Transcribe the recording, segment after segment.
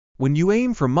When you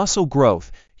aim for muscle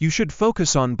growth, you should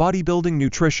focus on bodybuilding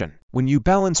nutrition. When you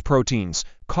balance proteins,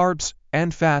 carbs,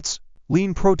 and fats,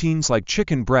 lean proteins like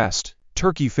chicken breast,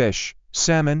 turkey fish,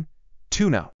 salmon,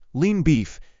 tuna, lean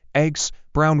beef, eggs,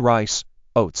 brown rice,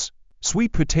 oats,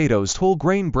 sweet potatoes, whole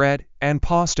grain bread, and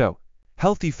pasta,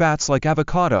 healthy fats like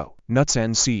avocado, nuts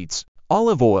and seeds,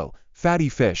 olive oil, fatty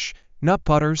fish, nut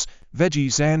butters,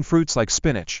 veggies and fruits like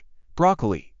spinach,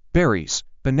 broccoli, berries,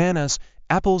 bananas,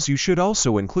 apples. You should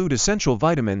also include essential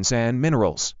vitamins and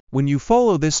minerals. When you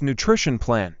follow this nutrition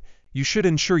plan, you should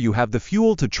ensure you have the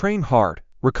fuel to train hard,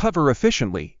 recover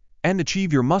efficiently, and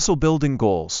achieve your muscle building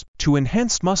goals. To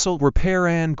enhance muscle repair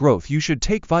and growth, you should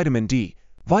take vitamin D,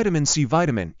 vitamin C,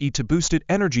 vitamin E to boost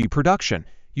energy production.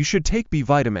 You should take B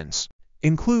vitamins.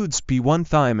 Includes B1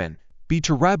 thiamine,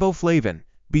 B2 riboflavin,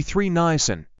 B3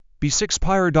 niacin, B6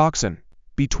 pyridoxine,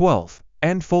 B12,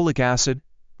 and folic acid,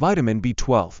 vitamin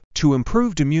B12. To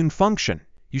improve immune function,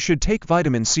 you should take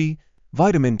vitamin C,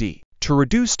 vitamin D. To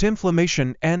reduce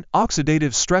inflammation and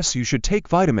oxidative stress, you should take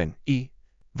vitamin E,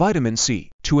 vitamin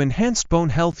C. To enhance bone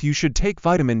health, you should take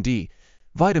vitamin D,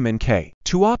 vitamin K.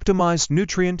 To optimize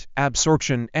nutrient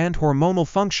absorption and hormonal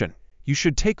function, you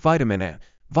should take vitamin A,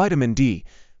 vitamin D,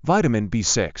 vitamin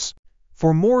B6.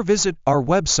 For more, visit our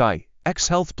website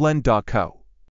xhealthblend.co.